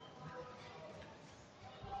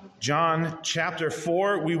John chapter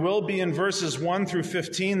 4. We will be in verses 1 through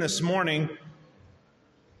 15 this morning.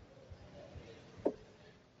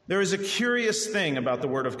 There is a curious thing about the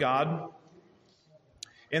Word of God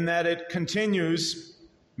in that it continues,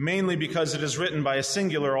 mainly because it is written by a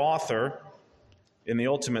singular author in the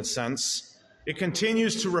ultimate sense, it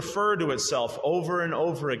continues to refer to itself over and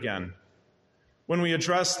over again. When we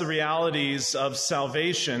address the realities of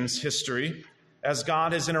salvation's history, as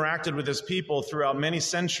God has interacted with his people throughout many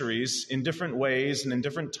centuries in different ways and in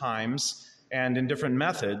different times and in different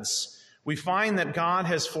methods, we find that God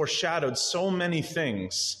has foreshadowed so many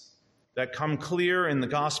things that come clear in the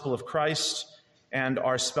gospel of Christ and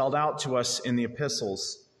are spelled out to us in the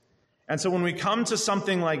epistles. And so when we come to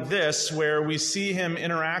something like this, where we see him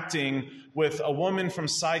interacting with a woman from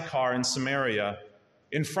Sychar in Samaria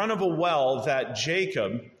in front of a well that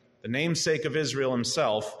Jacob, the namesake of Israel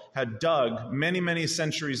himself, had dug many, many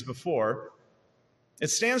centuries before, it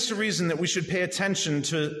stands to reason that we should pay attention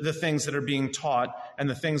to the things that are being taught and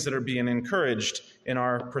the things that are being encouraged in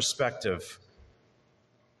our perspective.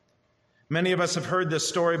 Many of us have heard this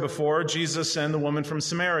story before, Jesus and the woman from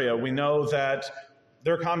Samaria. We know that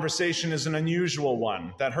their conversation is an unusual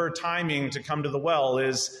one, that her timing to come to the well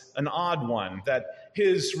is an odd one, that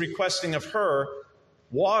his requesting of her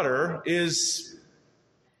water is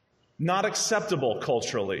not acceptable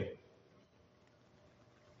culturally.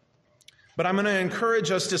 But I'm going to encourage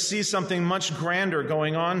us to see something much grander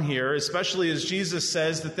going on here, especially as Jesus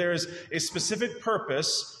says that there is a specific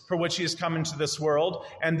purpose for which he has come into this world,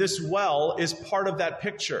 and this well is part of that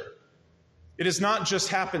picture. It is not just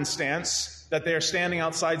happenstance that they are standing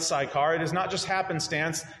outside Sychar. It is not just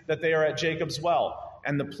happenstance that they are at Jacob's well.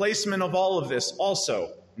 And the placement of all of this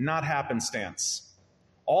also not happenstance.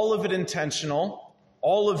 All of it intentional,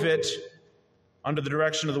 all of it under the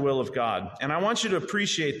direction of the will of God. And I want you to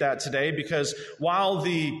appreciate that today, because while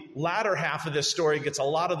the latter half of this story gets a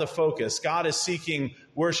lot of the focus, God is seeking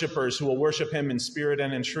worshipers who will worship him in spirit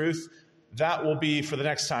and in truth. That will be for the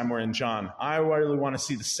next time we're in John. I really want to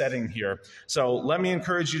see the setting here. So let me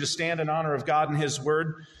encourage you to stand in honor of God and his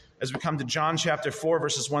word as we come to John chapter 4,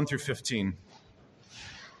 verses 1 through 15.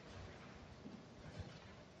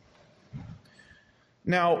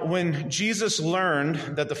 Now, when Jesus learned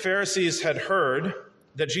that the Pharisees had heard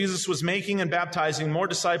that Jesus was making and baptizing more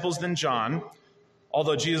disciples than John,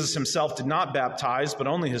 although Jesus himself did not baptize, but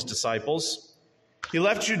only his disciples, he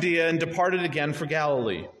left Judea and departed again for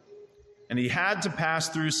Galilee. And he had to pass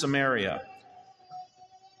through Samaria.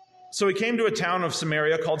 So he came to a town of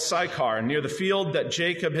Samaria called Sychar, near the field that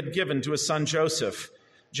Jacob had given to his son Joseph.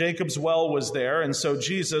 Jacob's well was there, and so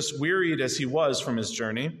Jesus, wearied as he was from his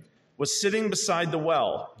journey, was sitting beside the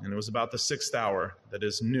well, and it was about the 6th hour, that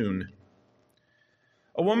is noon.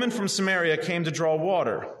 A woman from Samaria came to draw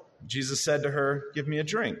water. Jesus said to her, "Give me a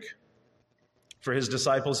drink," for his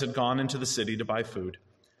disciples had gone into the city to buy food.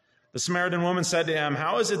 The Samaritan woman said to him,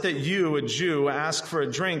 "How is it that you, a Jew, ask for a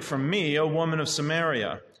drink from me, a woman of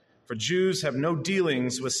Samaria? For Jews have no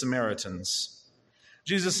dealings with Samaritans."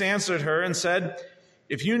 Jesus answered her and said,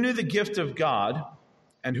 "If you knew the gift of God,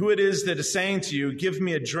 and who it is that is saying to you, 'Give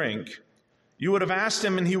me a drink,' you would have asked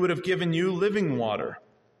him, and he would have given you living water."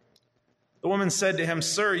 The woman said to him,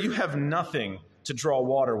 "Sir, you have nothing to draw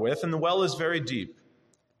water with, and the well is very deep.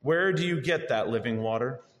 Where do you get that living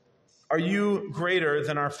water? Are you greater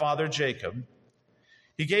than our father Jacob?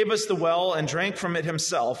 He gave us the well and drank from it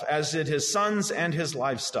himself, as did his sons and his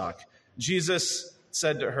livestock." Jesus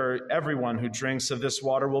said to her, "Everyone who drinks of this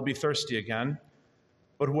water will be thirsty again.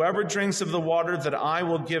 But whoever drinks of the water that I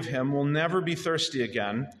will give him will never be thirsty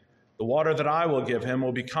again. The water that I will give him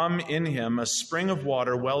will become in him a spring of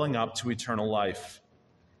water welling up to eternal life."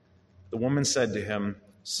 The woman said to him,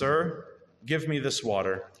 "Sir, give me this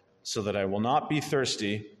water so that I will not be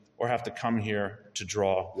thirsty or have to come here to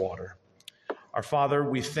draw water." Our Father,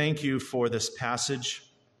 we thank you for this passage.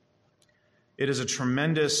 It is a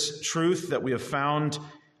tremendous truth that we have found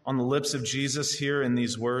on the lips of Jesus here in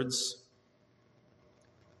these words,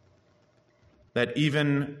 that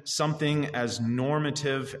even something as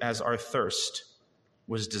normative as our thirst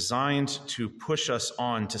was designed to push us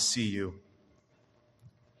on to see you.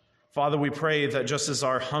 Father, we pray that just as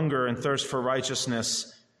our hunger and thirst for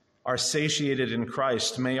righteousness are satiated in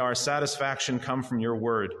Christ, may our satisfaction come from your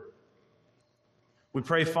word. We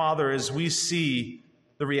pray, Father, as we see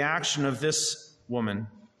the reaction of this woman,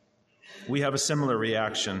 we have a similar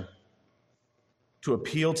reaction, to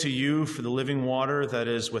appeal to you for the living water that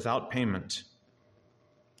is without payment,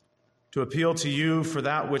 to appeal to you for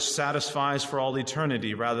that which satisfies for all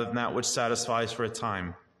eternity rather than that which satisfies for a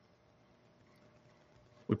time.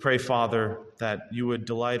 We pray, Father, that you would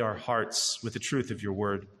delight our hearts with the truth of your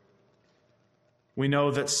word. We know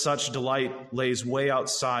that such delight lays way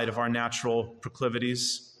outside of our natural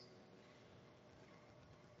proclivities.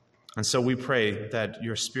 And so we pray that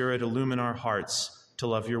your Spirit illumine our hearts to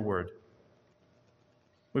love your word.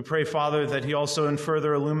 We pray, Father, that he also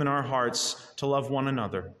further illumine our hearts to love one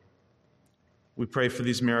another. We pray for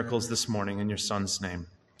these miracles this morning in your Son's name.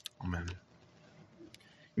 Amen.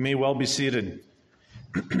 You may well be seated.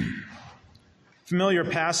 Familiar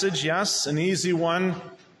passage, yes, an easy one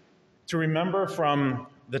to remember from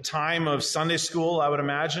the time of Sunday school, I would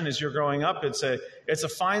imagine, as you're growing up. It's a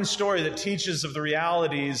fine story that teaches of the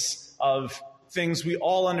realities of things we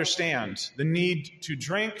all understand. The need to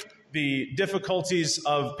drink, the difficulties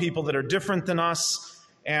of people that are different than us,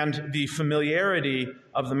 and the familiarity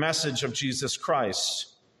of the message of Jesus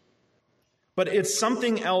Christ. But it's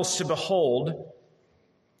something else to behold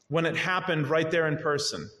when it happened right there in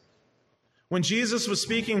person. When Jesus was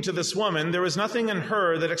speaking to this woman, there was nothing in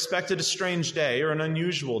her that expected a strange day or an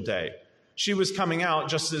unusual day. She was coming out,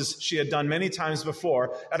 just as she had done many times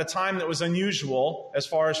before, at a time that was unusual as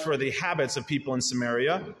far as for the habits of people in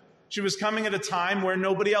Samaria. She was coming at a time where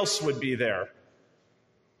nobody else would be there.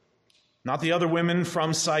 Not the other women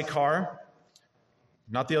from Sychar,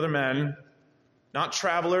 not the other men, not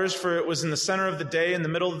travelers, for it was in the center of the day in the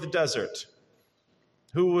middle of the desert.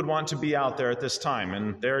 Who would want to be out there at this time?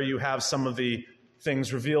 And there you have some of the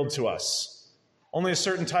things revealed to us. Only a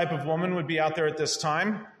certain type of woman would be out there at this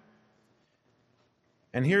time.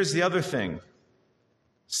 And here's the other thing.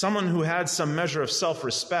 Someone who had some measure of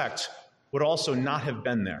self-respect would also not have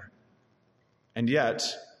been there. And yet,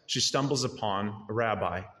 she stumbles upon a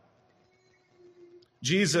rabbi.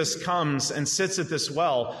 Jesus comes and sits at this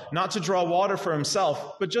well, not to draw water for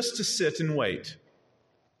himself, but just to sit and wait.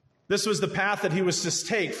 This was the path that he was to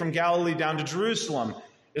take from Galilee down to Jerusalem.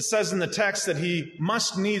 It says in the text that he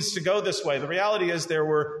must needs to go this way. The reality is there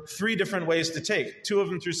were 3 different ways to take, 2 of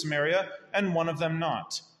them through Samaria and 1 of them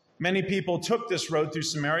not. Many people took this road through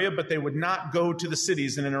Samaria, but they would not go to the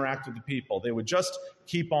cities and interact with the people. They would just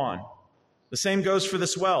keep on. The same goes for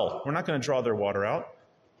this well. We're not going to draw their water out.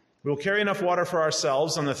 We'll carry enough water for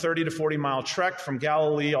ourselves on the 30 to 40 mile trek from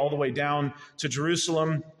Galilee all the way down to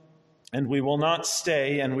Jerusalem. And we will not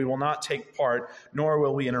stay, and we will not take part, nor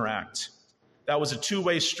will we interact. That was a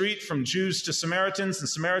 2-way street from Jews to Samaritans and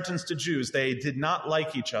Samaritans to Jews. They did not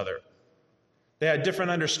like each other. They had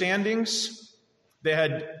different understandings. They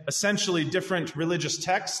had essentially different religious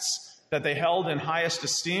texts that they held in highest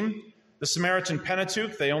esteem. The Samaritan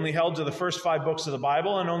Pentateuch, they only held to the first 5 books of the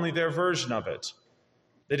Bible and only their version of it.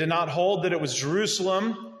 They did not hold that it was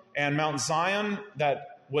Jerusalem and Mount Zion that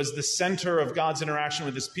was the center of God's interaction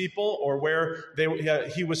with his people, or where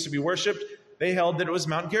he was to be worshipped. They held that it was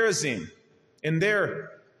Mount Gerizim in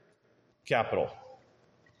their capital.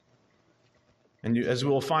 And as we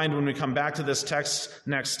will find when we come back to this text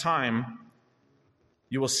next time,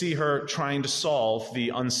 you will see her trying to solve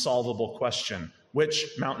the unsolvable question: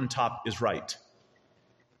 which mountaintop is right?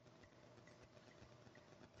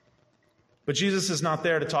 But Jesus is not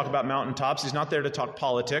there to talk about mountaintops. He's not there to talk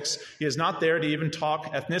politics. He is not there to even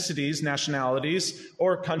talk ethnicities, nationalities,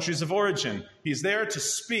 or countries of origin. He's there to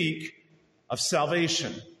speak of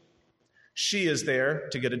salvation. She is there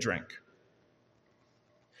to get a drink.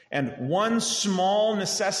 And one small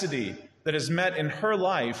necessity that is met in her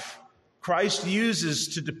life, Christ uses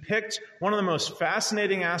to depict one of the most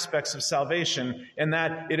fascinating aspects of salvation, in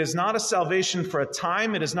that it is not a salvation for a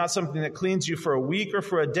time. It is not something that cleans you for a week or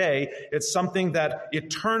for a day. It's something that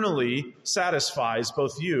eternally satisfies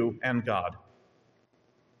both you and God.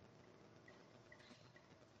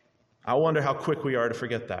 I wonder how quick we are to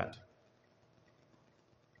forget that.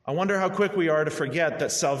 I wonder how quick we are to forget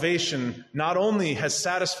that salvation not only has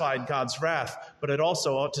satisfied God's wrath, but it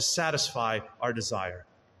also ought to satisfy our desire.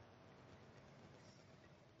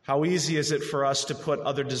 How easy is it for us to put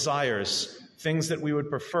other desires, things that we would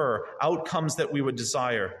prefer, outcomes that we would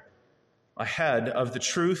desire, ahead of the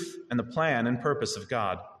truth and the plan and purpose of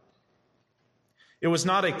God? It was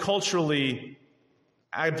not a culturally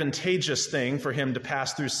advantageous thing for him to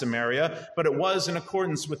pass through Samaria, but it was in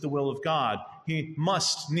accordance with the will of God. He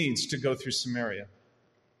needs to go through Samaria.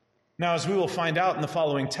 Now, as we will find out in the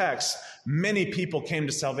following text, many people came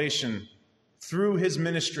to salvation through his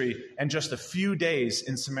ministry and just a few days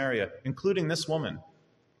in Samaria, including this woman.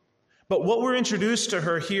 But what we're introduced to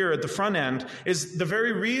her here at the front end is the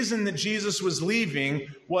very reason that Jesus was leaving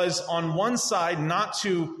was, on one side, not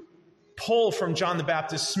to pull from John the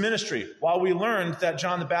Baptist's ministry. While we learned that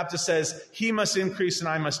John the Baptist says, he must increase and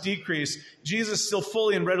I must decrease, Jesus still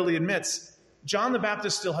fully and readily admits, John the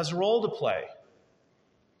Baptist still has a role to play.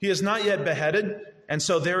 He is not yet beheaded, and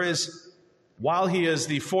so there is, while he is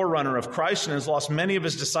the forerunner of Christ and has lost many of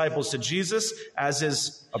his disciples to Jesus, as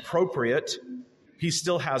is appropriate, he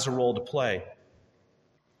still has a role to play.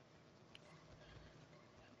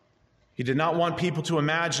 He did not want people to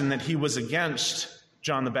imagine that he was against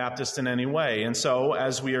John the Baptist in any way. And so,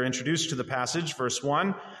 as we are introduced to the passage, verse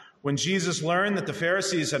 1, when Jesus learned that the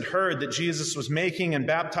Pharisees had heard that Jesus was making and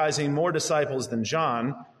baptizing more disciples than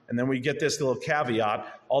John, and then we get this little caveat,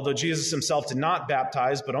 although Jesus himself did not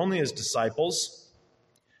baptize, but only his disciples,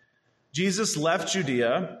 Jesus left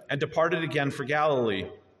Judea and departed again for Galilee,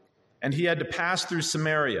 and he had to pass through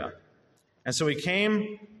Samaria. And so he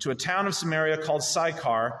came to a town of Samaria called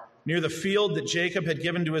Sychar, near the field that Jacob had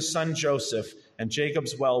given to his son Joseph, and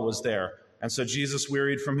Jacob's well was there. And so Jesus,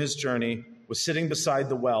 wearied from his journey, was sitting beside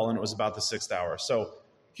the well, and it was about the 6th hour. So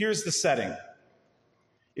here's the setting.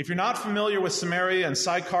 If you're not familiar with Samaria and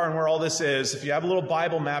Sychar and where all this is, if you have a little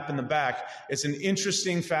Bible map in the back, it's an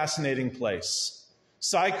interesting, fascinating place.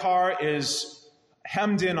 Sychar is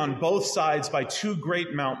hemmed in on both sides by two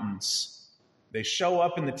great mountains. They show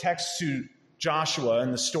up in the text to Joshua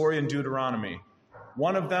in the story in Deuteronomy.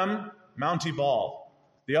 One of them, Mount Ebal.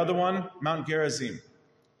 The other one, Mount Gerizim.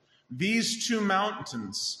 These two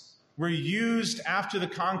mountains were used after the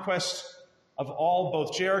conquest of all,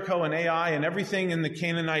 both Jericho and Ai and everything in the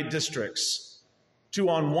Canaanite districts, to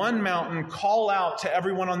on one mountain call out to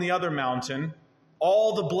everyone on the other mountain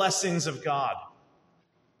all the blessings of God.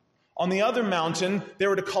 On the other mountain, they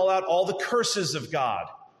were to call out all the curses of God.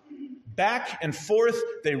 Back and forth,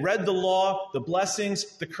 they read the law, the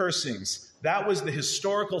blessings, the cursings. That was the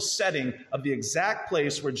historical setting of the exact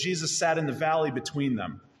place where Jesus sat in the valley between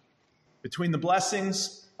them, between the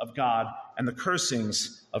blessings of God and the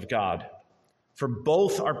cursings of God. For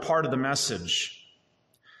both are part of the message.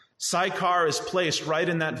 Sychar is placed right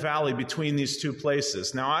in that valley between these two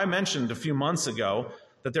places. Now, I mentioned a few months ago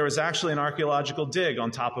that there was actually an archaeological dig on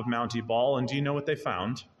top of Mount Ebal, and do you know what they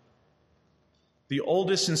found? The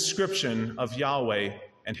oldest inscription of Yahweh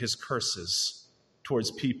and his curses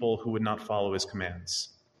towards people who would not follow his commands.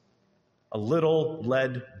 A little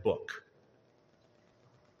lead book.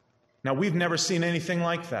 Now, we've never seen anything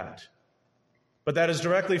like that. But that is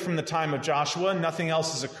directly from the time of Joshua. Nothing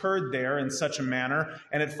else has occurred there in such a manner,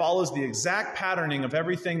 and it follows the exact patterning of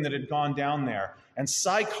everything that had gone down there. And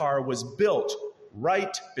Sychar was built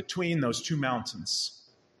right between those two mountains.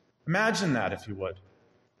 Imagine that, if you would.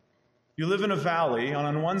 You live in a valley, and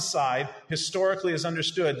on one side, historically is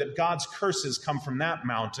understood that God's curses come from that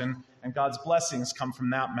mountain, and God's blessings come from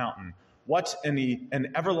that mountain. What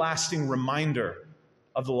an everlasting reminder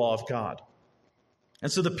of the law of God.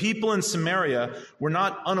 And so the people in Samaria were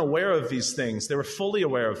not unaware of these things. They were fully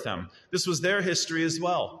aware of them. This was their history as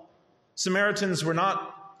well. Samaritans were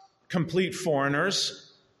not complete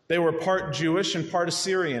foreigners. They were part Jewish and part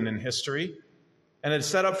Assyrian in history, and had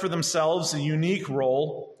set up for themselves a unique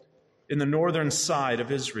role in the northern side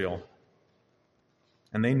of Israel.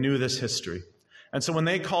 And they knew this history. And so when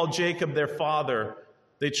they called Jacob their father,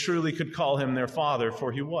 they truly could call him their father,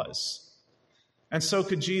 for he was. And so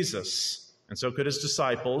could Jesus. And so could his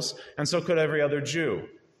disciples, and so could every other Jew.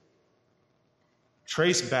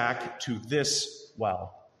 Trace back to this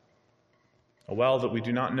well. A well that we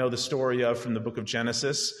do not know the story of from the book of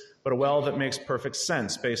Genesis, but a well that makes perfect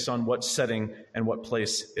sense based on what setting and what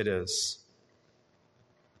place it is.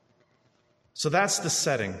 So that's the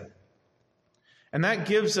setting. And that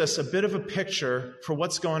gives us a bit of a picture for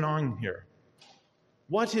what's going on here.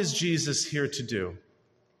 What is Jesus here to do?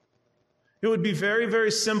 It would be very, very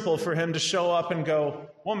simple for him to show up and go,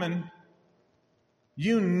 "Woman,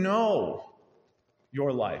 you know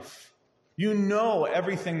your life. You know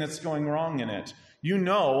everything that's going wrong in it. You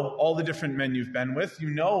know all the different men you've been with. You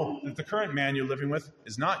know that the current man you're living with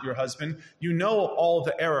is not your husband. You know all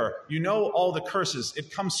the error. You know all the curses.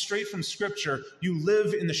 It comes straight from Scripture. You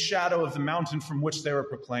live in the shadow of the mountain from which they were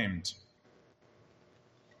proclaimed.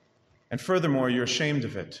 And furthermore, you're ashamed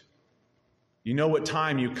of it. You know what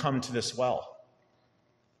time you come to this well.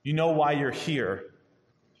 You know why you're here,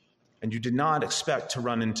 and you did not expect to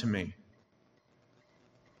run into me."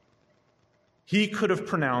 He could have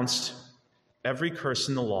pronounced every curse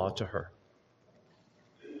in the law to her.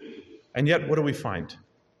 And yet, what do we find?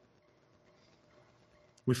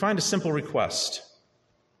 We find a simple request.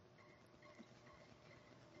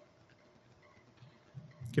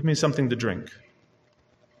 Give me something to drink.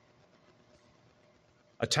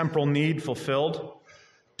 A temporal need fulfilled,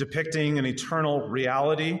 depicting an eternal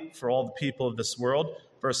reality for all the people of this world.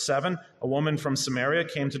 Verse 7, a woman from Samaria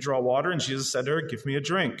came to draw water, and Jesus said to her, "Give me a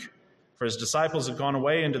drink. for his disciples had gone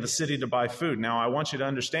away into the city to buy food. Now, I want you to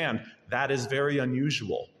understand, that is very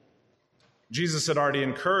unusual. Jesus had already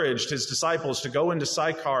encouraged his disciples to go into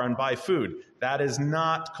Sychar and buy food. That is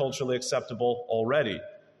not culturally acceptable already.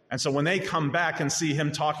 And so when they come back and see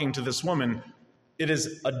him talking to this woman, it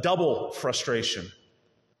is a double frustration.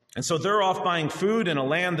 And so they're off buying food in a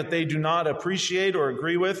land that they do not appreciate or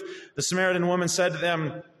agree with. The Samaritan woman said to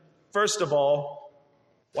them, "First of all,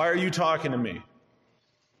 why are you talking to me?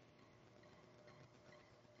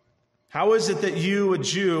 How is it that you, a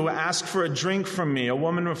Jew, ask for a drink from me, a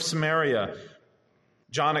woman of Samaria?"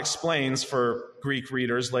 John explains for Greek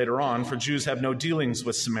readers later on, for Jews have no dealings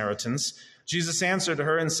with Samaritans. Jesus answered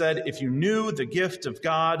her and said, "If you knew the gift of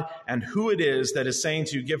God and who it is that is saying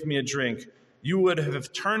to you, 'Give me a drink,' you would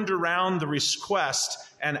have turned around the request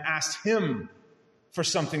and asked him for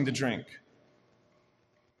something to drink."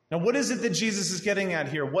 Now, what is it that Jesus is getting at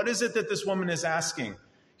here? What is it that this woman is asking?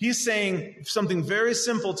 He's saying something very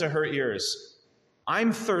simple to her ears.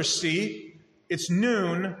 I'm thirsty. It's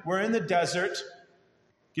noon. We're in the desert.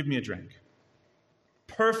 Give me a drink.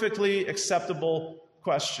 Perfectly acceptable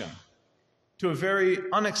question to a very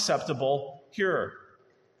unacceptable hearer.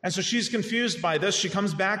 And so she's confused by this. She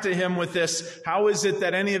comes back to him with this, how is it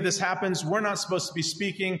that any of this happens? We're not supposed to be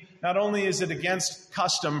speaking. Not only is it against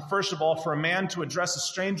custom, first of all, for a man to address a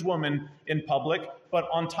strange woman in public, but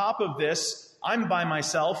on top of this, I'm by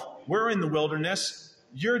myself. We're in the wilderness.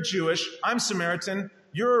 You're Jewish. I'm Samaritan.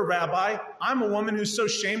 You're a rabbi. I'm a woman who's so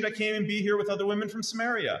shamed I can't even be here with other women from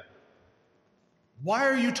Samaria. Why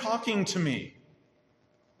are you talking to me?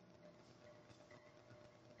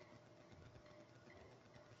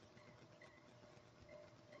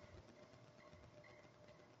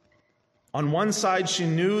 On one side, she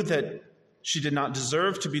knew that she did not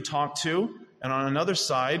deserve to be talked to, and on another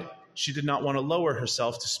side, she did not want to lower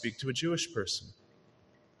herself to speak to a Jewish person.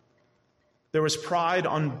 There was pride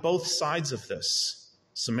on both sides of this,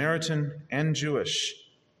 Samaritan and Jewish.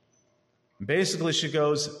 Basically, she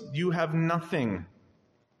goes, "You have nothing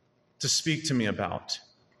to speak to me about."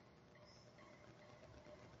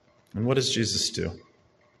 And what does Jesus do?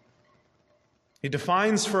 He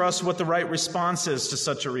defines for us what the right response is to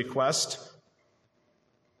such a request.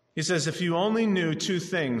 He says, if you only knew two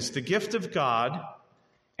things, the gift of God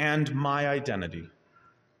and my identity.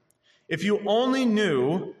 If you only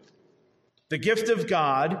knew the gift of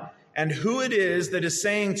God and who it is that is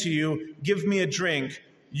saying to you, "Give me a drink,"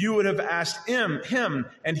 you would have asked him,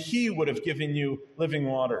 and he would have given you living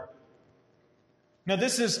water. Now,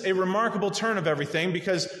 this is a remarkable turn of everything,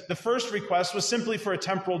 because the first request was simply for a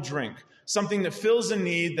temporal drink, something that fills a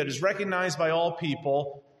need that is recognized by all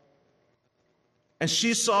people. And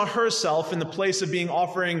she saw herself in the place of being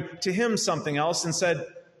offering to him something else and said,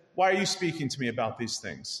 "Why are you speaking to me about these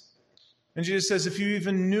things?" And Jesus says, if you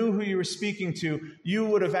even knew who you were speaking to, you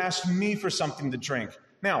would have asked me for something to drink.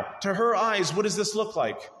 Now, to her eyes, what does this look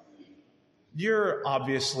like? You're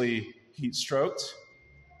obviously heat-stroked.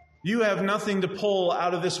 You have nothing to pull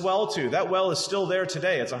out of this well to. That well is still there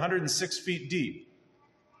today. It's 106 feet deep.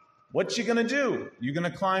 What you going to do? You going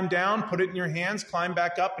to climb down, put it in your hands, climb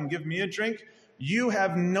back up, and give me a drink? You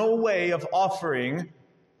have no way of offering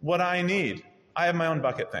what I need. I have my own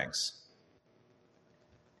bucket, thanks.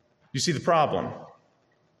 You see the problem?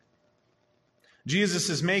 Jesus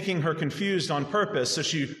is making her confused on purpose, so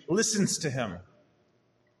she listens to him.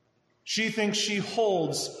 She thinks she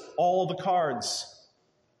holds all the cards.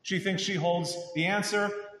 She thinks she holds the answer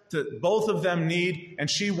that both of them need, and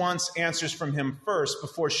she wants answers from him first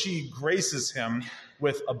before she graces him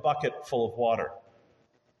with a bucket full of water.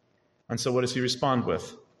 And so what does he respond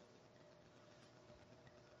with?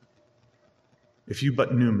 If you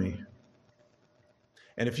but knew me,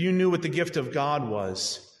 and if you knew what the gift of God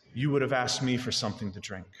was, you would have asked me for something to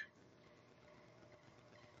drink.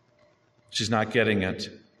 She's not getting it.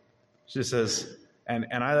 She says, and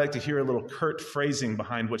I like to hear a little curt phrasing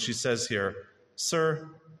behind what she says here. "Sir,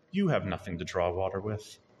 you have nothing to draw water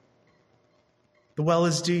with. The well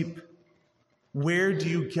is deep. Where do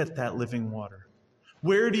you get that living water?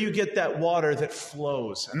 Where do you get that water that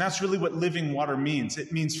flows?" And that's really what living water means.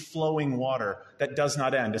 It means flowing water that does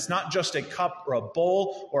not end. It's not just a cup or a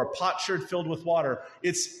bowl or a potsherd filled with water.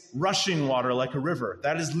 It's rushing water like a river.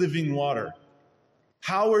 That is living water.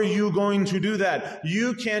 How are you going to do that?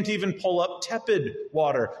 You can't even pull up tepid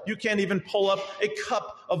water. You can't even pull up a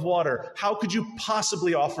cup of water. How could you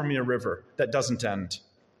possibly offer me a river that doesn't end,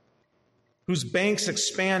 whose banks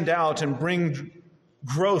expand out and bring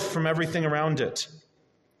growth from everything around it?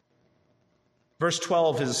 Verse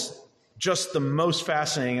 12 is just the most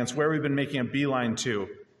fascinating. It's where we've been making a beeline to.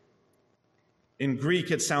 In Greek,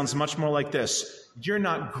 it sounds much more like this: you're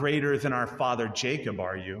not greater than our father Jacob,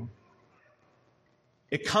 are you?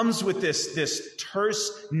 It comes with this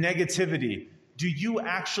terse negativity. Do you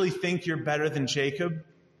actually think you're better than Jacob?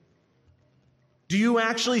 Do you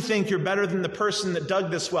actually think you're better than the person that dug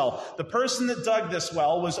this well? The person that dug this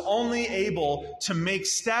well was only able to make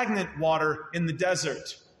stagnant water in the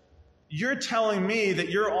desert. You're telling me that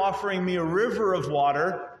you're offering me a river of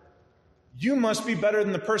water. You must be better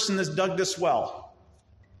than the person that's dug this well.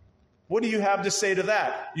 What do you have to say to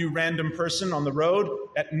that, you random person on the road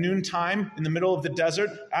at noontime in the middle of the desert,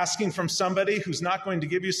 asking from somebody who's not going to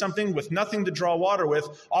give you something with nothing to draw water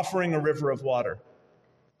with, offering a river of water?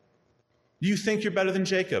 Do you think you're better than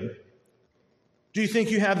Jacob? Do you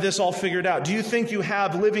think you have this all figured out? Do you think you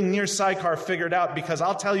have living near Sychar figured out? Because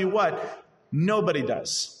I'll tell you what, nobody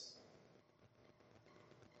does.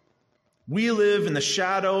 We live in the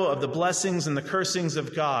shadow of the blessings and the cursings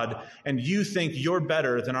of God, and you think you're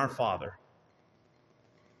better than our Father.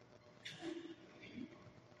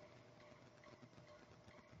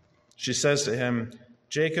 She says to him,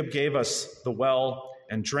 Jacob gave us the well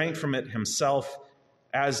and drank from it himself,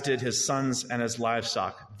 as did his sons and his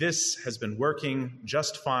livestock. This has been working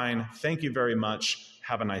just fine. Thank you very much.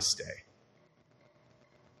 Have a nice day.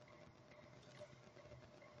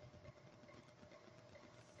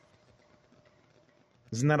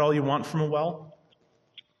 Isn't that all you want from a well?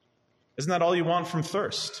 Isn't that all you want from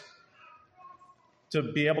thirst? To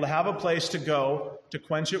be able to have a place to go, to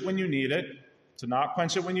quench it when you need it, to not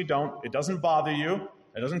quench it when you don't. It doesn't bother you.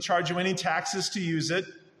 It doesn't charge you any taxes to use it.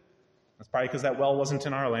 That's probably because that well wasn't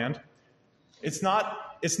in our land. It's not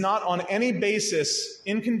on any basis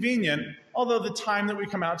inconvenient, although the time that we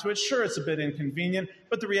come out to it, sure, it's a bit inconvenient,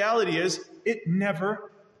 but the reality is it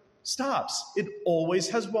never stops. It always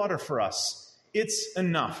has water for us. It's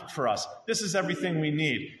enough for us. This is everything we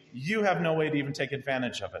need. You have no way to even take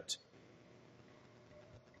advantage of it.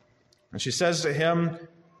 And she says to him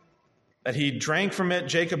that he drank from it,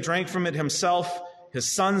 Jacob drank from it himself, his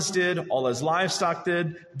sons did, all his livestock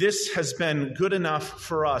did. This has been good enough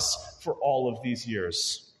for us for all of these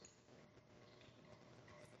years.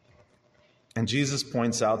 And Jesus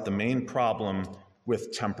points out the main problem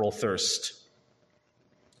with temporal thirst.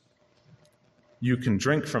 You can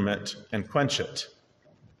drink from it and quench it,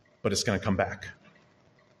 but it's going to come back.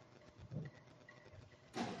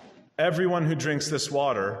 Everyone who drinks this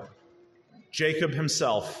water, Jacob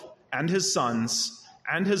himself and his sons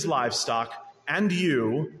and his livestock and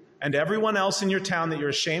you and everyone else in your town that you're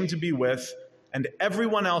ashamed to be with and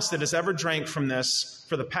everyone else that has ever drank from this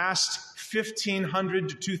for the past 1,500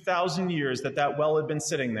 to 2,000 years that well had been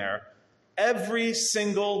sitting there, every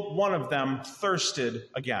single one of them thirsted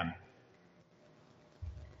again.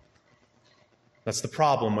 That's the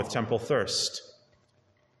problem with temporal thirst.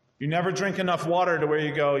 You never drink enough water to where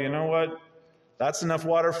you go, you know what? That's enough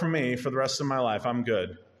water for me for the rest of my life. I'm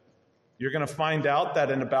good. You're going to find out that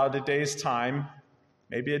in about a day's time,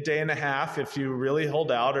 maybe a day and a half, if you really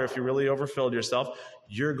hold out or if you really overfilled yourself,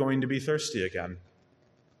 you're going to be thirsty again.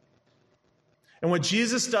 And what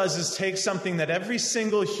Jesus does is take something that every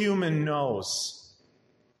single human knows,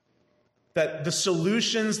 that the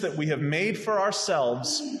solutions that we have made for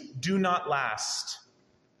ourselves do not last.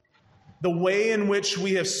 The way in which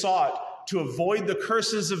we have sought to avoid the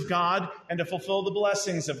curses of God and to fulfill the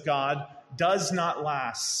blessings of God does not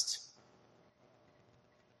last.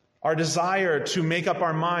 Our desire to make up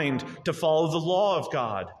our mind to follow the law of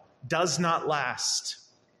God does not last.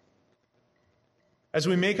 As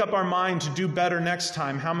we make up our mind to do better next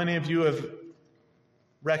time, how many of you have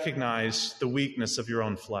recognized the weakness of your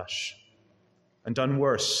own flesh and done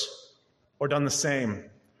worse, or done the same,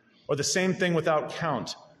 or the same thing without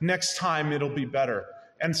count? Next time it'll be better.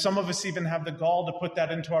 And some of us even have the gall to put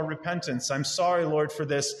that into our repentance. I'm sorry, Lord, for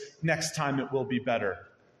this. Next time it will be better.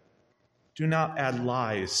 Do not add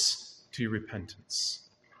lies to your repentance.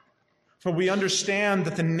 For we understand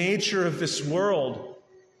that the nature of this world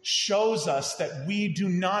shows us that we do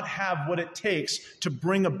not have what it takes to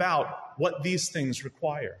bring about what these things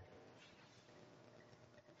require.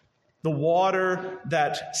 The water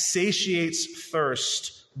that satiates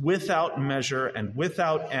thirst without measure and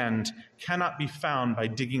without end cannot be found by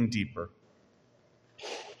digging deeper.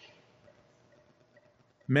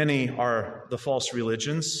 Many are the false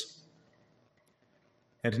religions,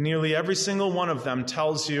 and nearly every single one of them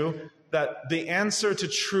tells you that the answer to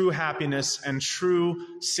true happiness and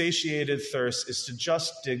true satiated thirst is to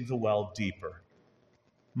just dig the well deeper.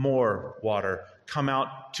 More water. Come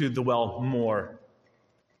out to the well more.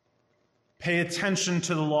 Pay attention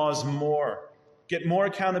to the laws more. get more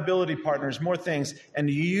accountability partners, more things, and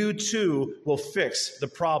you too will fix the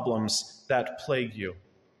problems that plague you.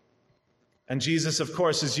 And Jesus, of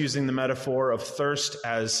course, is using the metaphor of thirst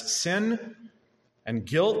as sin and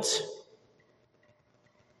guilt,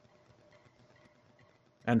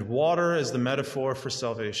 and water as the metaphor for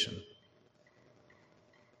salvation.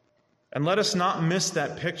 And let us not miss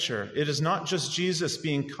that picture. It is not just Jesus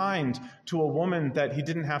being kind to a woman that he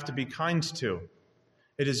didn't have to be kind to.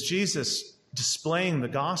 It is Jesus displaying the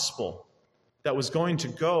gospel that was going to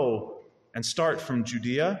go and start from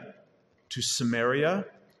Judea to Samaria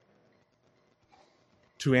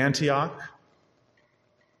to Antioch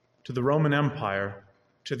to the Roman Empire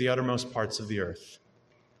to the uttermost parts of the earth.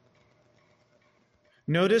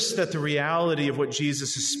 Notice that the reality of what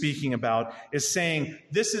Jesus is speaking about is saying,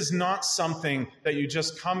 this is not something that you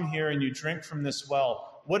just come here and you drink from this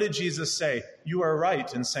well. What did Jesus say? You are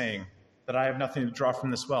right in saying that I have nothing to draw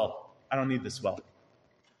from this well. I don't need this well.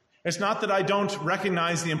 It's not that I don't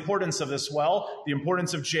recognize the importance of this well, the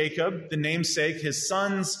importance of Jacob, the namesake, his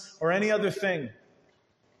sons, or any other thing.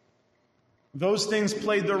 Those things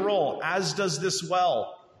played their role, as does this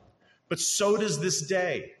well. But so does this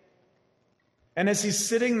day. And as he's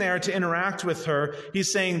sitting there to interact with her,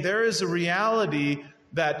 he's saying there is a reality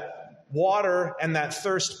that water and that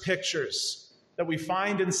thirst pictures, that we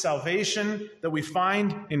find in salvation, that we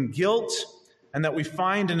find in guilt, and that we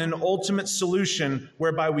find in an ultimate solution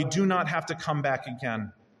whereby we do not have to come back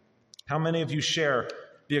again. How many of you share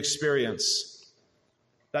the experience?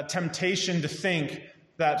 That temptation to think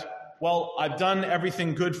that, well, I've done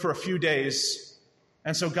everything good for a few days,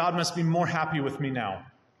 and so God must be more happy with me now.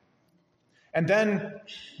 And then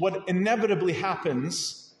what inevitably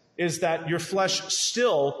happens is that your flesh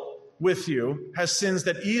still with you has sins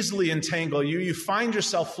that easily entangle you. You find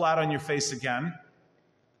yourself flat on your face again,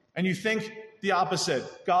 and you think the opposite.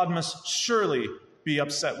 God must surely be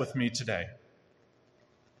upset with me today.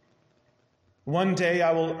 One day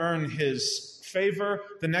I will earn his favor.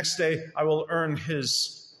 The next day I will earn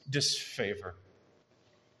his disfavor.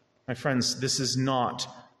 My friends, this is not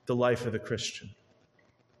the life of the Christian.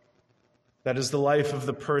 That is the life of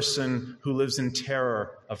the person who lives in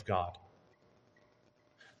terror of God.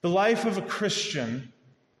 The life of a Christian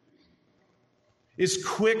is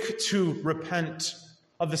quick to repent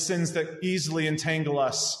of the sins that easily entangle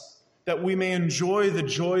us, that we may enjoy the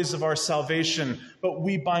joys of our salvation, but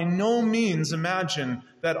we by no means imagine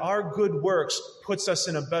that our good works puts us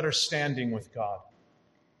in a better standing with God,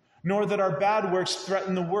 nor that our bad works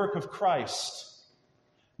threaten the work of Christ.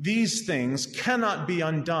 These things cannot be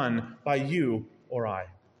undone by you or I.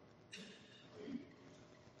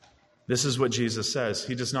 This is what Jesus says.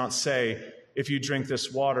 He does not say, if you drink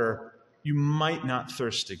this water, you might not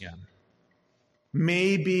thirst again.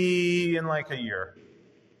 Maybe in like a year.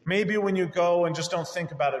 Maybe when you go and just don't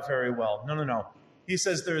think about it very well. No. He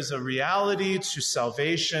says there is a reality to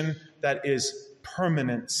salvation that is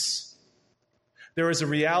permanence. There is a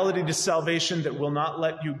reality to salvation that will not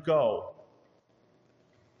let you go.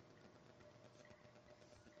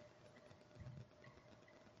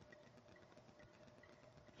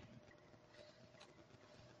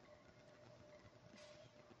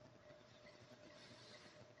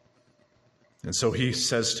 And so he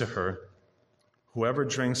says to her, whoever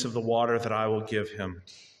drinks of the water that I will give him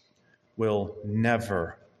will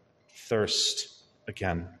never thirst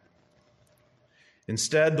again.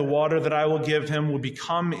 Instead, the water that I will give him will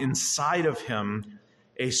become inside of him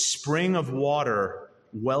a spring of water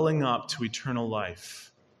welling up to eternal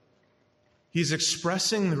life. He's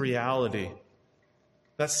expressing the reality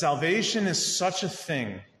that salvation is such a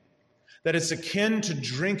thing that it's akin to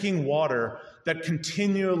drinking water that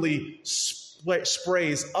continually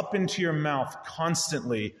sprays up into your mouth,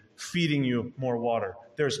 constantly feeding you more water.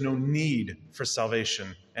 There's no need for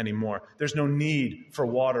salvation anymore. There's no need for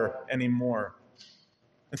water anymore.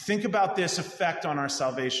 And think about this effect on our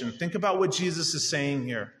salvation. Think about what Jesus is saying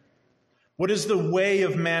here. What is the way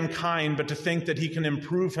of mankind but to think that he can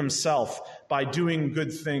improve himself by doing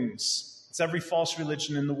good things? It's every false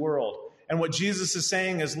religion in the world. And what Jesus is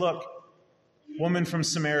saying is, look, woman from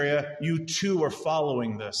Samaria, you too are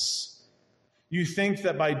following this. You think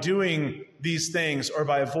that by doing these things or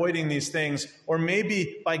by avoiding these things, or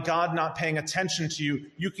maybe by God not paying attention to you,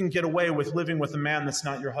 you can get away with living with a man that's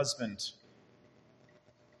not your husband.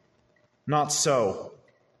 Not so.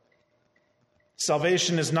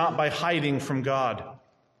 Salvation is not by hiding from God.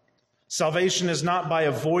 Salvation is not by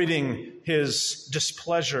avoiding his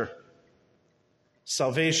displeasure.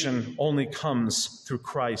 Salvation only comes through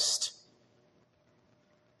Christ.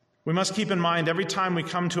 We must keep in mind every time we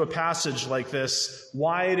come to a passage like this,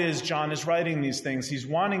 why it is John is writing these things. He's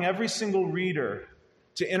wanting every single reader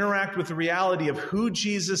to interact with the reality of who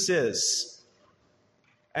Jesus is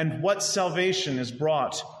and what salvation is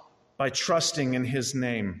brought by trusting in his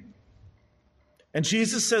name. And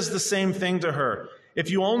Jesus says the same thing to her.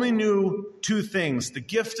 If you only knew two things, the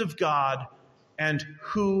gift of God and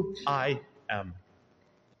who I am,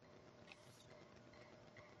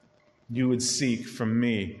 you would seek from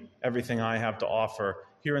me everything I have to offer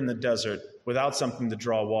here in the desert without something to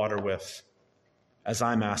draw water with, as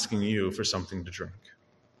I'm asking you for something to drink.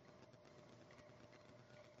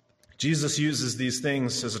 Jesus uses these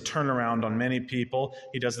things as a turnaround on many people.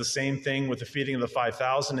 He does the same thing with the feeding of the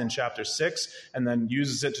 5,000 in chapter 6, and then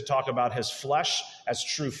uses it to talk about his flesh as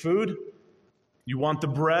true food. You want the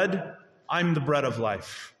bread? I'm the bread of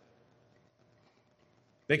life.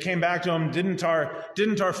 They came back to him, didn't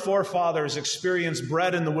our forefathers experience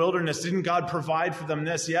bread in the wilderness? Didn't God provide for them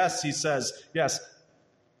this? Yes, he says, yes,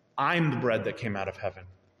 I'm the bread that came out of heaven,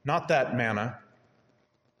 not that manna.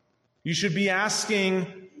 You should be asking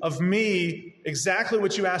of me exactly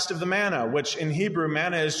what you asked of the manna, which in Hebrew,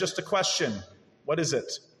 manna is just a question. What is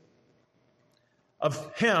it?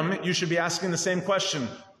 Of him, you should be asking the same question.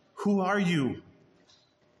 Who are you?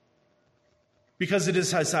 Because it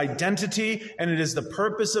is his identity and it is the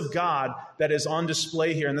purpose of God that is on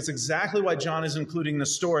display here. And that's exactly why John is including the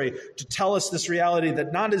story, to tell us this reality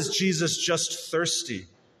that not is Jesus just thirsty,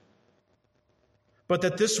 but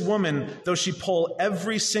that this woman, though she pull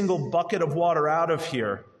every single bucket of water out of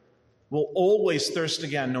here, will always thirst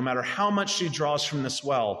again, no matter how much she draws from this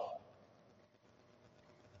well.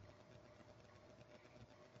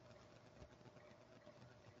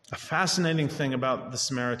 A fascinating thing about the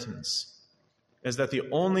Samaritans is that the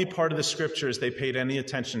only part of the scriptures they paid any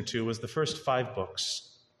attention to was the first 5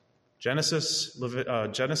 books: Genesis,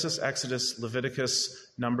 Exodus,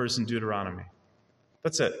 Leviticus, Numbers, and Deuteronomy.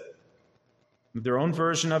 That's it. Their own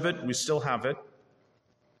version of it, we still have it.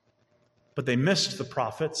 But they missed the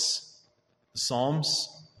prophets, the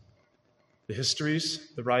Psalms, the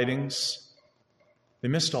histories, the writings. They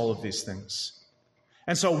missed all of these things.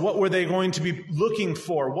 And so what were they going to be looking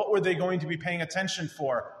for? What were they going to be paying attention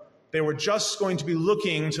for? They were just going to be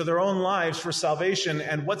looking to their own lives for salvation,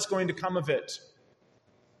 and what's going to come of it?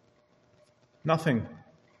 Nothing.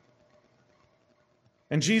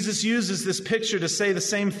 And Jesus uses this picture to say the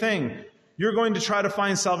same thing. You're going to try to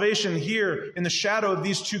find salvation here in the shadow of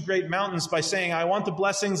these 2 great mountains by saying, I want the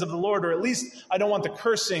blessings of the Lord, or at least I don't want the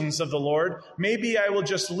cursings of the Lord. Maybe I will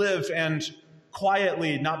just live and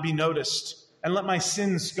quietly not be noticed and let my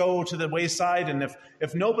sins go to the wayside. And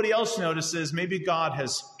if nobody else notices, maybe God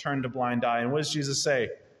has turned a blind eye. And what does Jesus say?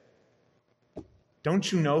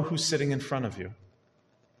 Don't you know who's sitting in front of you?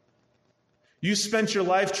 You spent your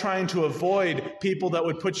life trying to avoid people that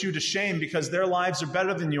would put you to shame because their lives are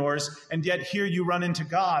better than yours, and yet here you run into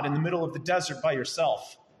God in the middle of the desert by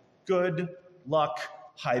yourself. Good luck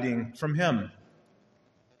hiding from him.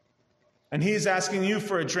 And he's asking you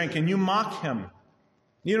for a drink, and you mock him.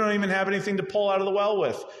 You don't even have anything to pull out of the well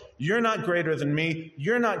with. You're not greater than me.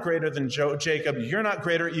 You're not greater than Jacob. You're not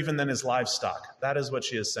greater even than his livestock. That is what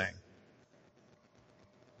she is saying.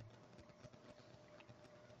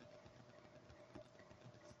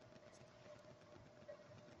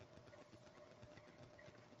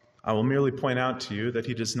 I will merely point out to you that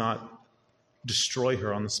he does not destroy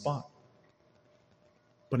her on the spot,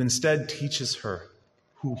 but instead teaches her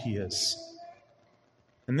who he is.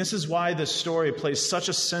 And this is why this story plays such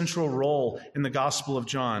a central role in the Gospel of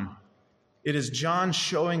John. It is John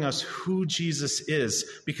showing us who Jesus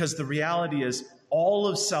is, because the reality is all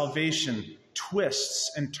of salvation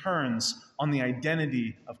twists and turns on the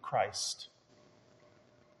identity of Christ.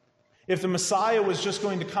 If the Messiah was just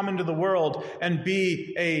going to come into the world and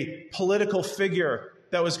be a political figure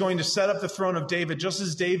that was going to set up the throne of David, just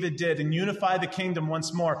as David did, and unify the kingdom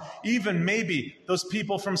once more, even maybe those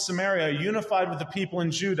people from Samaria unified with the people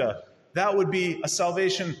in Judah, that would be a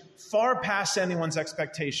salvation far past anyone's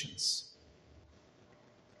expectations.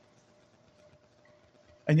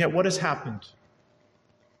 And yet what has happened?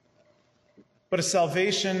 But a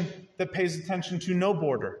salvation that pays attention to no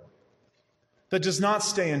border, that does not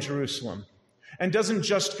stay in Jerusalem, and doesn't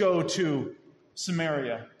just go to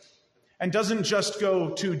Samaria, and doesn't just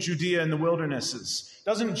go to Judea and the wildernesses,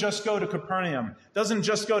 doesn't just go to Capernaum, doesn't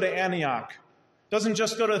just go to Antioch, doesn't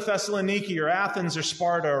just go to Thessaloniki or Athens or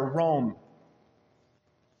Sparta or Rome,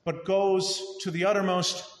 but goes to the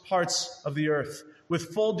uttermost parts of the earth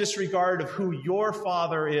with full disregard of who your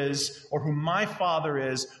father is, or who my father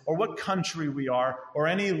is, or what country we are, or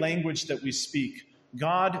any language that we speak.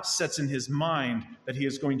 God sets in his mind that he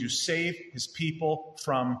is going to save his people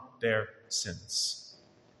from their sins.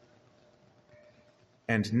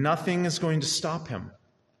 And nothing is going to stop him.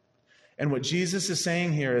 And what Jesus is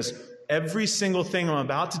saying here is, every single thing I'm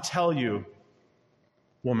about to tell you,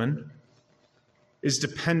 woman, is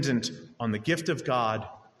dependent on the gift of God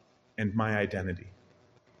and my identity.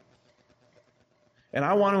 And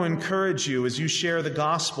I want to encourage you as you share the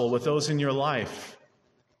gospel with those in your life.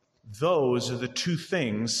 Those are the two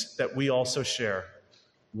things that we also share.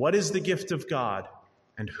 What is the gift of God,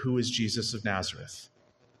 and who is Jesus of Nazareth?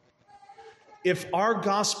 If our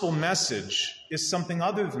gospel message is something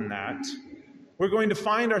other than that, we're going to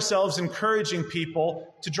find ourselves encouraging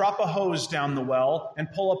people to drop a hose down the well and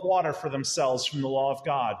pull up water for themselves from the law of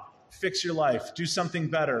God. Fix your life. Do something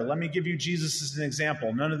better. Let me give you Jesus as an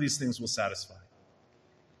example. None of these things will satisfy.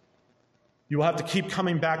 You will have to keep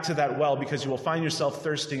coming back to that well because you will find yourself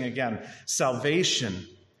thirsting again. Salvation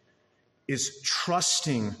is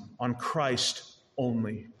trusting on Christ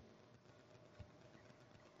only.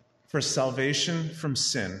 For salvation from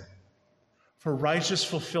sin, for righteous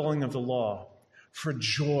fulfilling of the law, for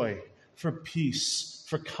joy, for peace,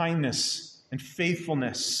 for kindness and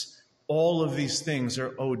faithfulness, all of these things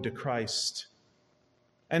are owed to Christ.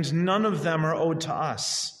 And none of them are owed to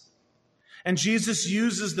us. And Jesus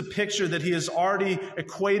uses the picture that he has already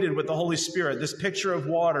equated with the Holy Spirit, this picture of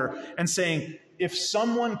water, and saying, if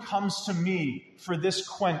someone comes to me for this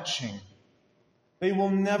quenching, they will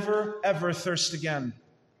never, ever thirst again.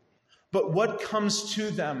 But what comes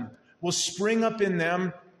to them will spring up in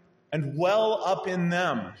them and well up in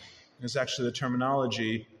them, is actually the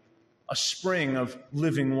terminology, a spring of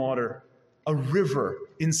living water, a river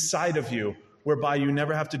inside of you whereby you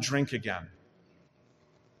never have to drink again.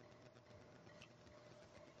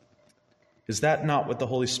 Is that not what the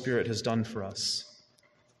Holy Spirit has done for us?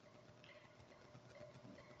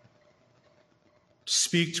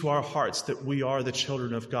 Speak to our hearts that we are the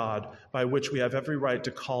children of God, by which we have every right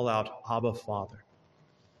to call out, Abba, Father.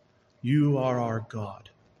 You are our God.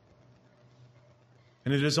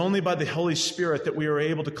 And it is only by the Holy Spirit that we are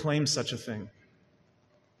able to claim such a thing.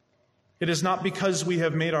 It is not because we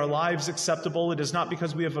have made our lives acceptable. It is not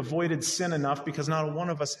because we have avoided sin enough, because not one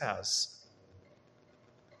of us has.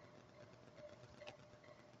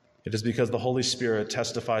 It is because the Holy Spirit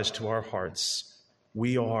testifies to our hearts.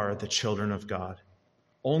 We are the children of God.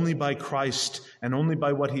 Only by Christ and only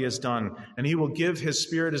by what he has done. And he will give his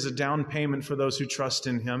Spirit as a down payment for those who trust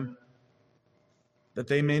in him, that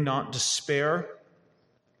they may not despair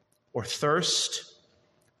or thirst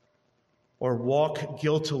or walk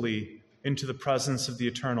guiltily into the presence of the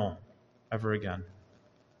eternal ever again.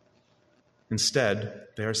 Instead,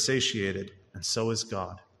 they are satiated, and so is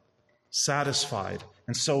God. Satisfied,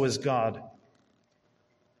 and so is God.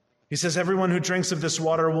 He says, everyone who drinks of this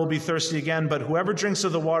water will be thirsty again, but whoever drinks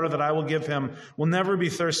of the water that I will give him will never be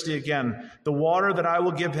thirsty again. The water that I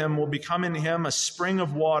will give him will become in him a spring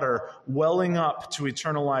of water welling up to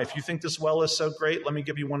eternal life. You think this well is so great? Let me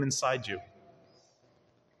give you one inside you.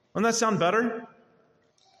 Doesn't that sound better?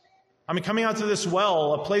 I mean, coming out to this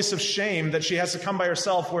well, a place of shame that she has to come by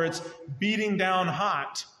herself where it's beating down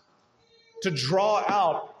hot to draw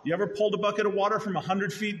out. You ever pulled a bucket of water from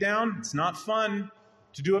 100 feet down? It's not fun.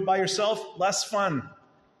 To do it by yourself, less fun.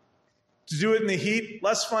 To do it in the heat,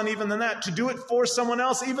 less fun even than that. To do it for someone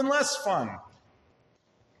else, even less fun. It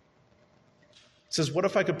says, what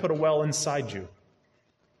if I could put a well inside you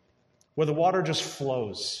where the water just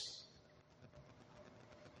flows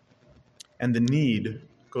and the need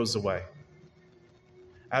goes away,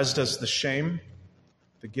 as does the shame,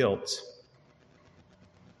 the guilt,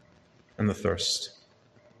 and the thirst.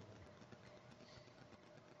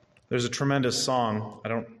 There's a tremendous song, I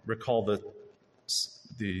don't recall the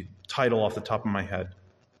title off the top of my head,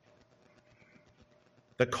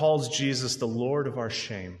 that calls Jesus the Lord of our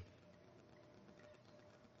shame.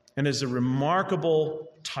 And is a remarkable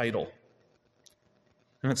title.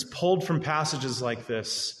 And it's pulled from passages like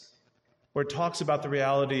this, where it talks about the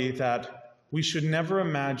reality that we should never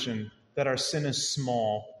imagine that our sin is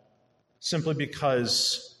small simply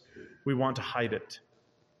because we want to hide it.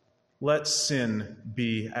 Let sin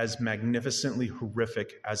be as magnificently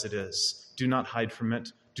horrific as it is. Do not hide from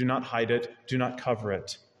it. Do not hide it. Do not cover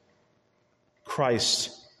it.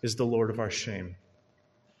 Christ is the Lord of our shame.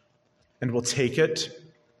 And we'll take it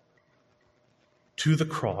to the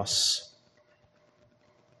cross,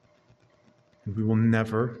 and we will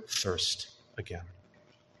never thirst again.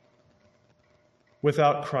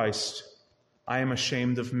 Without Christ, I am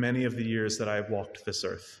ashamed of many of the years that I have walked this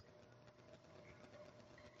earth.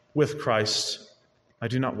 With Christ, I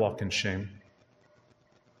do not walk in shame.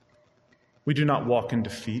 We do not walk in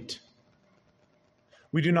defeat.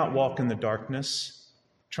 We do not walk in the darkness,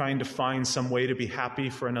 trying to find some way to be happy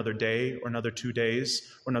for another day or another 2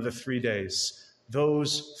 days or another 3 days.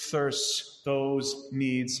 Those thirsts, those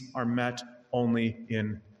needs are met only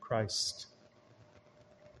in Christ.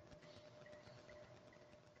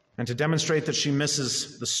 And to demonstrate that she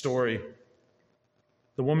misses the story,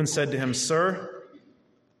 the woman said to him, "Sir,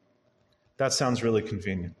 that sounds really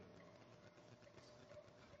convenient.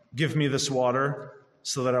 Give me this water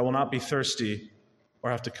so that I will not be thirsty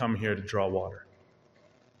or have to come here to draw water."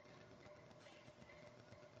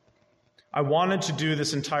 I wanted to do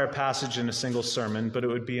this entire passage in a single sermon, but it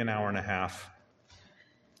would be an hour and a half.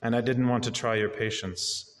 And I didn't want to try your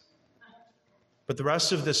patience. But the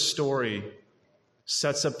rest of this story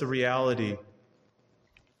sets up the reality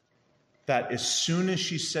that as soon as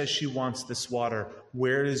she says she wants this water,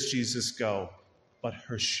 where does Jesus go? But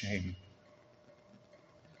her shame.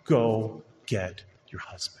 Go get your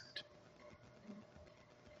husband.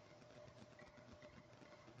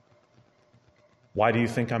 Why do you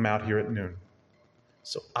think I'm out here at noon?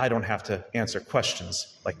 So I don't have to answer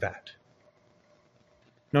questions like that.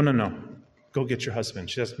 No. Go get your husband.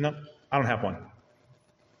 She says, "No, I don't have one."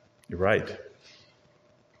 You're right.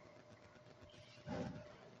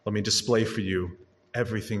 Let me display for you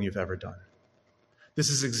everything you've ever done. This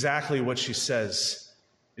is exactly what she says.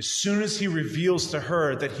 As soon as he reveals to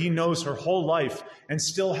her that he knows her whole life and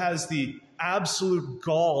still has the absolute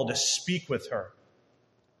gall to speak with her,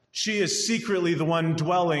 she is secretly the one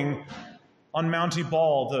dwelling on Mount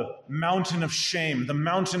Ebal, the mountain of shame, the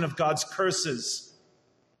mountain of God's curses.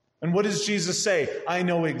 And what does Jesus say? I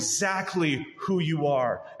know exactly who you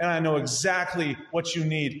are, and I know exactly what you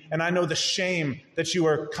need, and I know the shame that you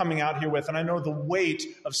are coming out here with, and I know the weight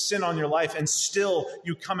of sin on your life, and still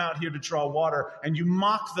you come out here to draw water, and you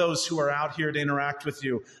mock those who are out here to interact with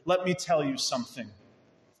you. Let me tell you something.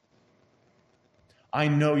 I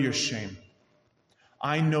know your shame.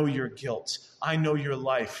 I know your guilt. I know your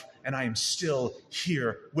life, and I am still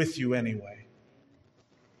here with you anyway.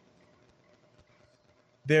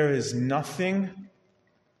 There is nothing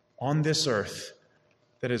on this earth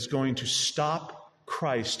that is going to stop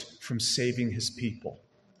Christ from saving his people.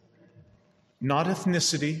 Not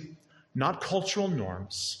ethnicity, not cultural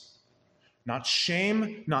norms, not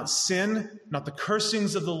shame, not sin, not the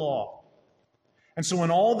cursings of the law. And so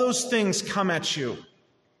when all those things come at you,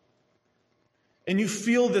 and you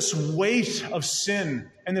feel this weight of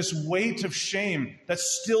sin and this weight of shame that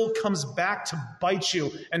still comes back to bite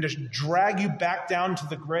you and to drag you back down to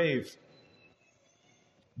the grave,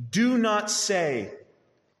 do not say,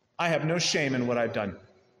 I have no shame in what I've done.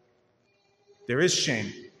 There is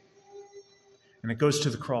shame, and it goes to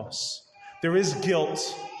the cross. There is guilt,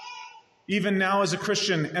 even now as a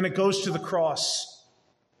Christian, and it goes to the cross.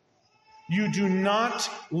 You do not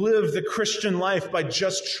live the Christian life by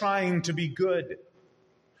just trying to be good.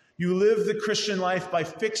 You live the Christian life by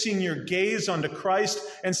fixing your gaze onto Christ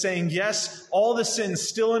and saying, yes, all the sins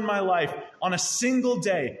still in my life on a single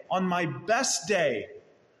day, on my best day,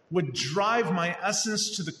 would drive my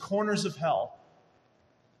essence to the corners of hell.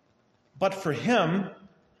 But for him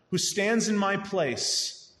who stands in my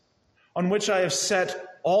place, on which I have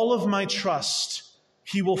set all of my trust,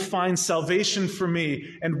 he will find salvation for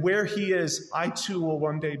me, and where he is, I too will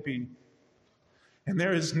one day be. And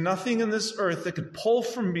there is nothing in this earth that could pull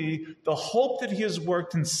from me the hope that he has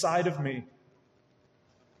worked inside of me.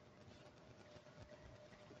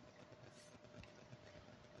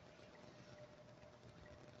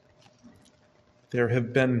 There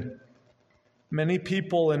have been many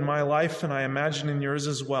people in my life, and I imagine in yours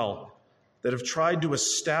as well, that have tried to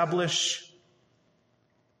establish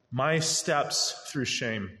my steps through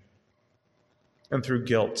shame and through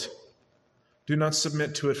guilt. Do not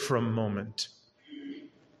submit to it for a moment.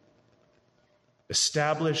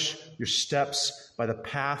 Establish your steps by the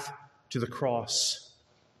path to the cross.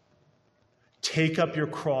 Take up your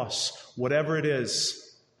cross, whatever it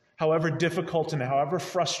is, however difficult and however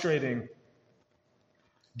frustrating.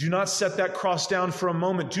 Do not set that cross down for a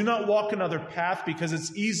moment. Do not walk another path because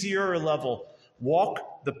it's easier or level.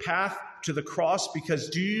 Walk the path to the cross,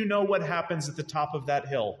 because do you know what happens at the top of that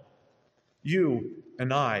hill? You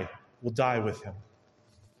and I will die with him,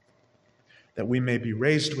 that we may be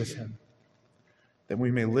raised with him, that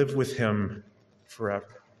we may live with him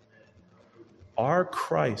forever. Our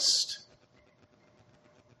Christ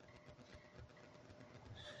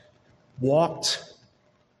walked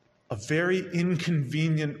a very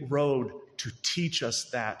inconvenient road to teach us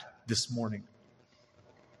that this morning.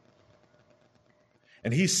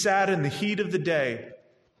 And he sat in the heat of the day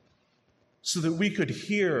so that we could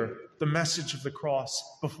hear the message of the cross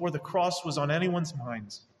before the cross was on anyone's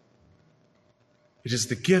minds. It is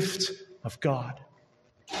the gift of God.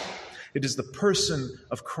 It is the person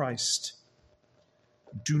of Christ.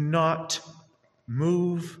 Do not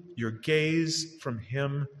move your gaze from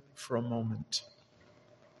him for a moment,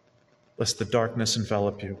 lest the darkness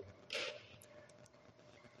envelop you.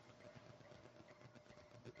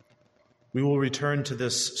 We will return to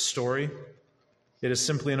this story. It is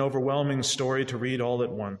simply an overwhelming story to read all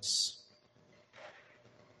at once.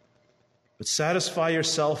 But satisfy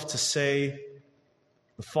yourself to say,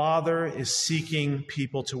 the Father is seeking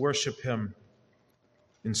people to worship him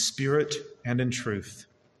in spirit and in truth.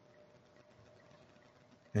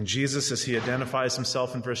 And Jesus, as he identifies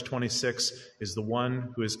himself in verse 26, is the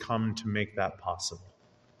one who has come to make that possible.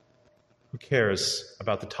 Who cares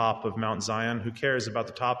about the top of Mount Zion? Who cares about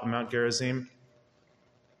the top of Mount Gerizim?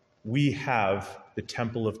 We have the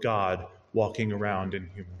temple of God walking around in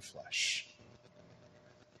human flesh.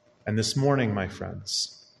 And this morning, my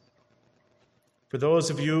friends, for those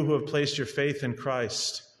of you who have placed your faith in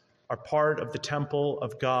Christ, are part of the temple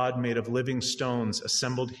of God made of living stones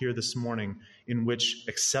assembled here this morning, in which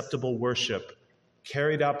acceptable worship,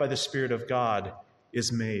 carried out by the Spirit of God,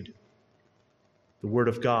 is made. The word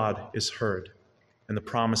of God is heard, and the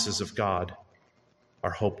promises of God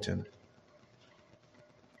are hoped in.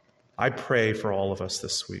 I pray for all of us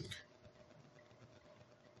this week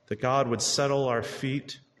that God would settle our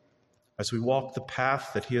feet as we walk the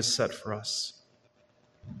path that he has set for us.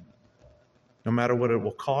 No matter what it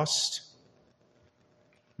will cost,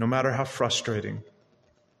 no matter how frustrating,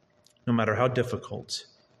 no matter how difficult,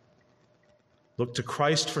 look to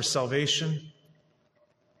Christ for salvation.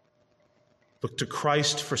 Look to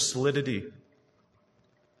Christ for solidity.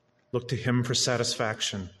 Look to him for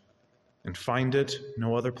satisfaction, and find it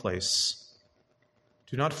no other place.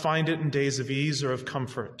 Do not find it in days of ease or of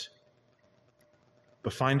comfort,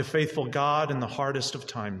 but find a faithful God in the hardest of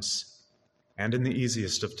times and in the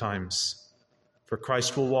easiest of times. For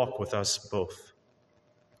Christ will walk with us both.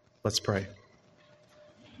 Let's pray.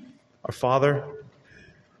 Our Father,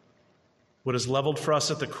 what is leveled for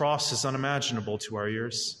us at the cross is unimaginable to our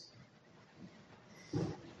ears.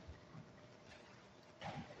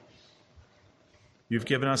 You've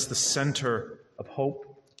given us the center of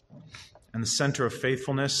hope and the center of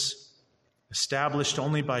faithfulness, established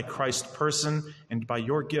only by Christ's person and by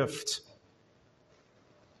your gift.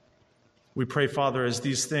 We pray, Father, as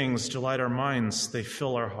these things delight our minds, they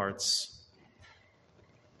fill our hearts.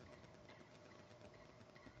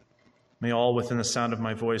 May all within the sound of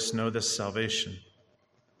my voice know this salvation.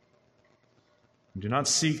 And do not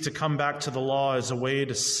seek to come back to the law as a way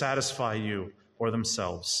to satisfy you or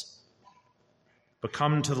themselves, but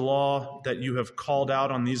come to the law that you have called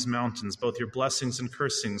out on these mountains, both your blessings and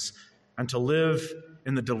cursings, and to live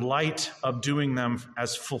in the delight of doing them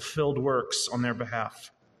as fulfilled works on their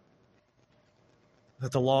behalf.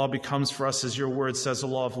 That the law becomes for us, as your word says, a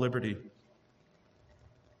law of liberty.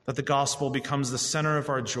 That the gospel becomes the center of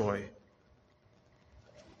our joy.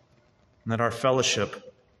 And that our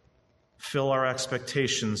fellowship fill our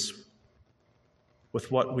expectations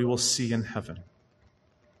with what we will see in heaven.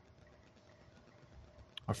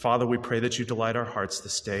 Our Father, we pray that you delight our hearts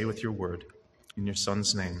this day with your word. In your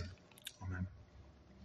Son's name.